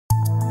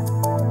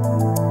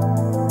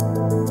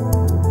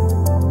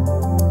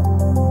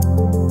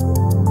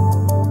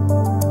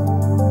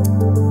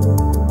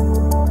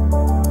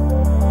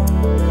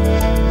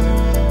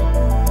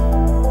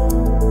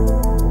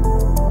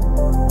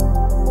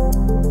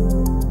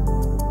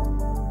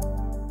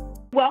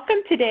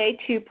Welcome today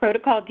to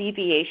Protocol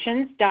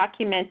Deviations,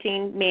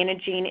 Documenting,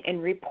 Managing,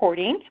 and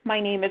Reporting. My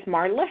name is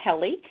Marla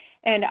Helly,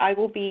 and I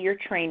will be your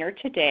trainer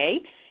today.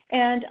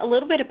 And a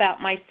little bit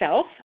about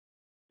myself.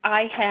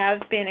 I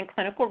have been in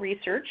clinical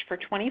research for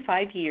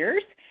 25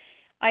 years.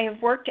 I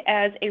have worked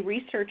as a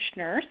research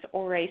nurse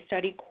or a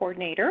study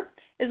coordinator,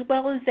 as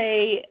well as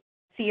a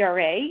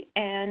CRA,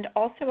 and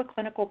also a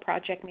clinical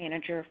project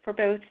manager for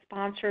both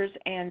sponsors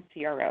and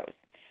CROs.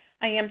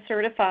 I am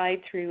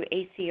certified through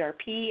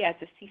ACRP as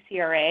a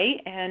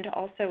CCRA and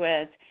also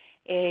as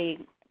a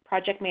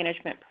project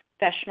management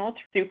professional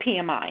through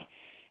PMI.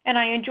 And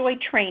I enjoy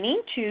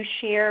training to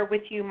share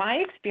with you my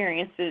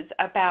experiences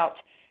about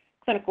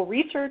clinical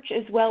research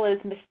as well as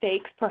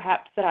mistakes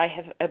perhaps that I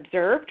have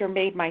observed or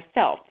made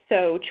myself,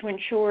 so to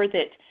ensure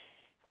that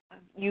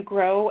you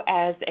grow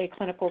as a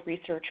clinical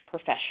research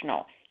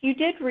professional. You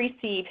did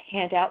receive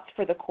handouts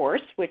for the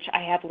course, which I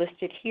have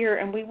listed here,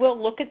 and we will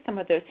look at some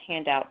of those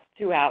handouts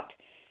throughout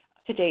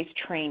today's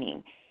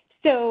training.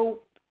 So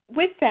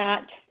with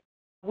that,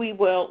 we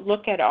will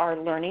look at our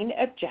learning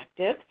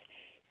objectives.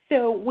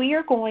 So we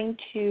are going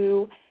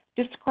to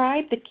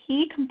describe the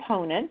key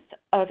components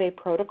of a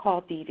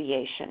protocol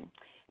deviation,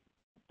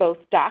 both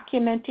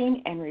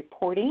documenting and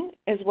reporting,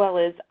 as well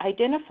as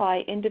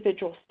identify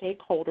individual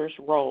stakeholders'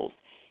 roles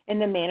in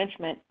the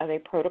management of a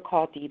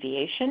protocol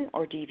deviation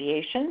or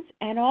deviations,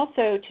 and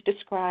also to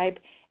describe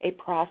a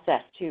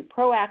process to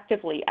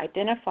proactively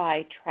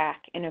identify,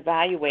 track, and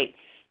evaluate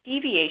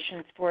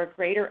deviations for a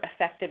greater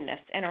effectiveness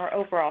in our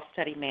overall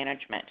study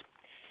management.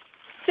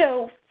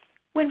 So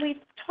when we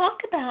talk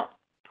about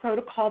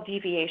protocol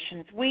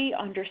deviations, we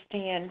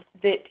understand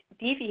that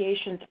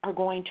deviations are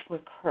going to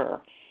occur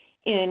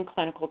in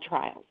clinical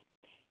trials.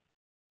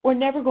 We're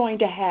never going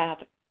to have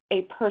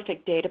a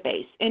perfect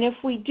database. And if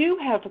we do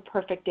have a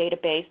perfect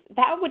database,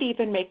 that would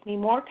even make me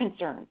more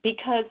concerned,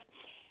 because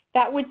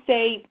that would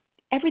say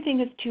everything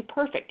is too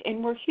perfect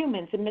and we're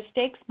humans and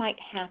mistakes might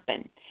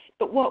happen.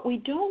 But what we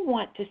don't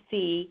want to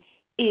see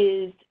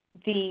is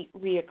the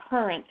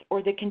reoccurrence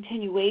or the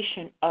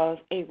continuation of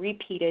a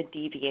repeated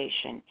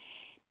deviation.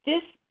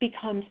 This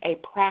becomes a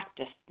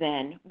practice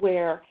then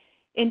where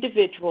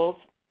individuals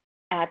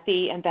at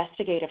the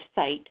investigative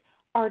site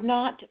are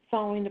not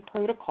following the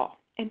protocol.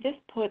 And this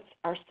puts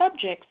our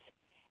subjects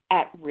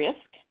at risk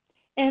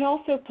and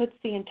also puts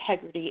the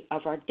integrity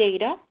of our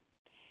data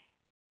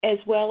as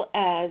well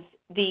as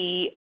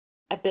the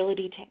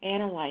ability to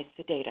analyze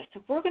the data.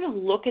 So we're going to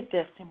look at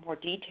this in more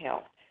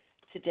detail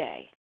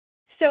today.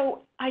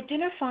 So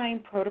identifying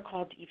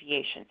protocol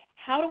deviations.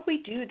 How do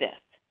we do this?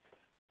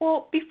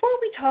 Well, before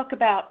we talk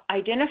about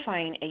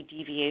identifying a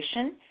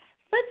deviation,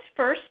 let's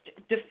first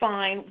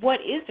define what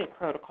is a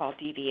protocol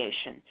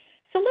deviation.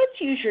 So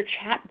let's use your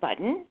chat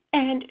button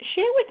and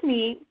share with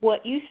me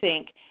what you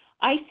think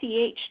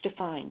ICH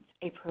defines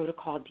a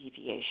protocol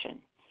deviation.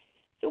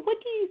 So what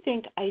do you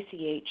think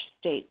ICH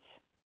states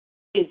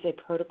is a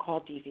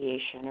protocol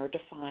deviation or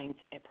defines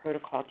a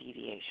protocol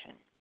deviation?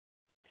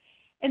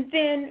 And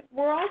then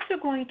we're also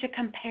going to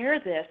compare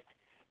this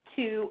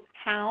to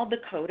how the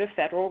Code of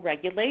Federal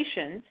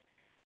Regulations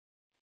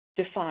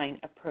define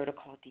a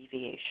protocol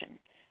deviation.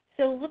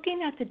 So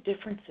looking at the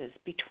differences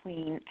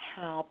between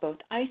how both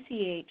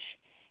ICH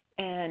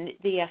and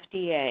the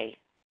FDA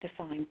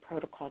define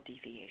protocol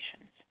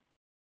deviations.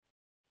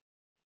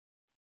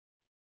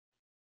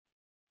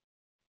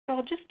 So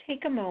I'll just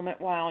take a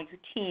moment while your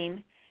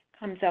team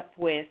comes up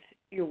with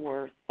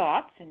your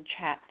thoughts and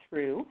chat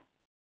through.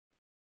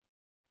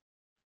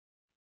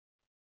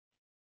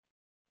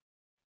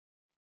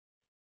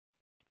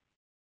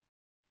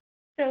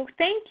 So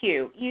thank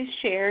you. You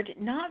shared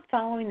not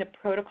following the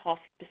protocol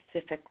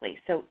specifically.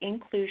 So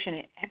inclusion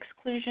and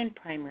exclusion,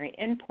 primary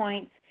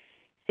endpoints,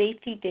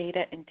 safety,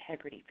 data,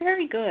 integrity.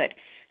 Very good.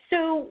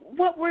 So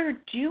what we're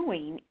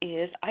doing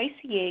is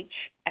ICH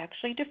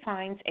actually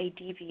defines a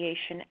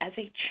deviation as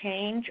a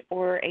change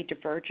or a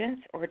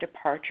divergence or a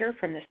departure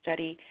from the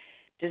study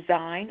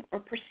design or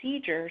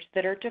procedures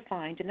that are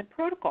defined in the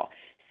protocol.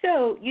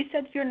 So you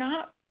said you're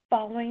not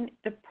following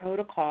the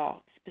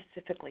protocol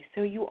specifically.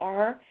 So you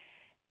are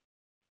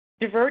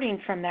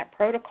diverting from that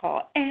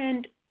protocol.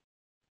 And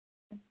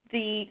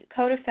the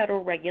Code of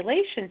Federal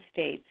Regulations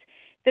states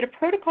that a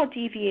protocol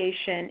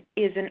deviation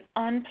is an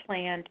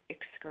unplanned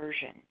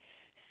excursion.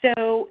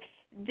 So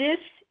this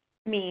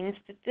means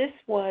that this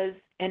was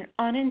an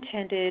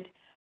unintended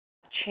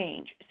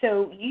change.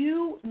 So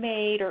you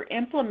made or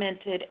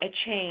implemented a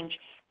change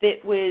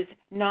that was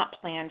not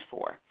planned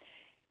for.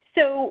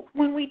 So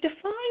when we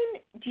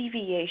define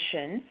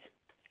deviations,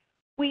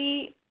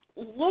 we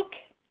look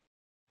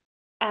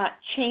at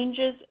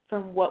changes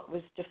from what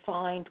was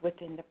defined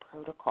within the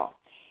protocol.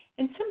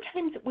 And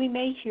sometimes we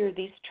may hear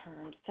these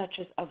terms such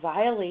as a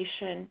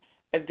violation,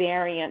 a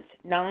variance,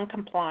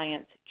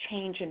 noncompliance,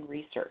 change in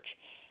research.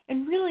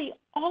 And really,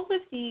 all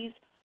of these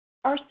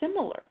are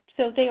similar.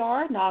 So they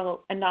are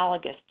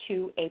analogous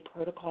to a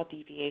protocol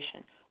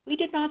deviation. We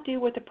did not do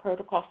what the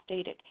protocol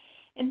stated.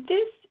 And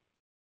this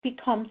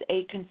becomes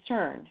a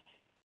concern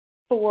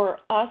for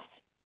us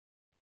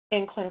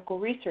in clinical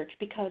research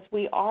because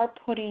we are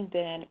putting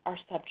then our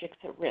subjects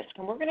at risk.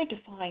 And we're going to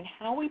define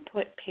how we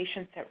put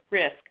patients at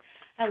risk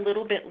a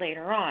little bit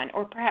later on.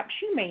 Or perhaps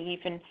you may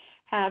even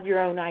have your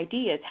own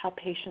ideas how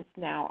patients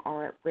now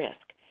are at risk.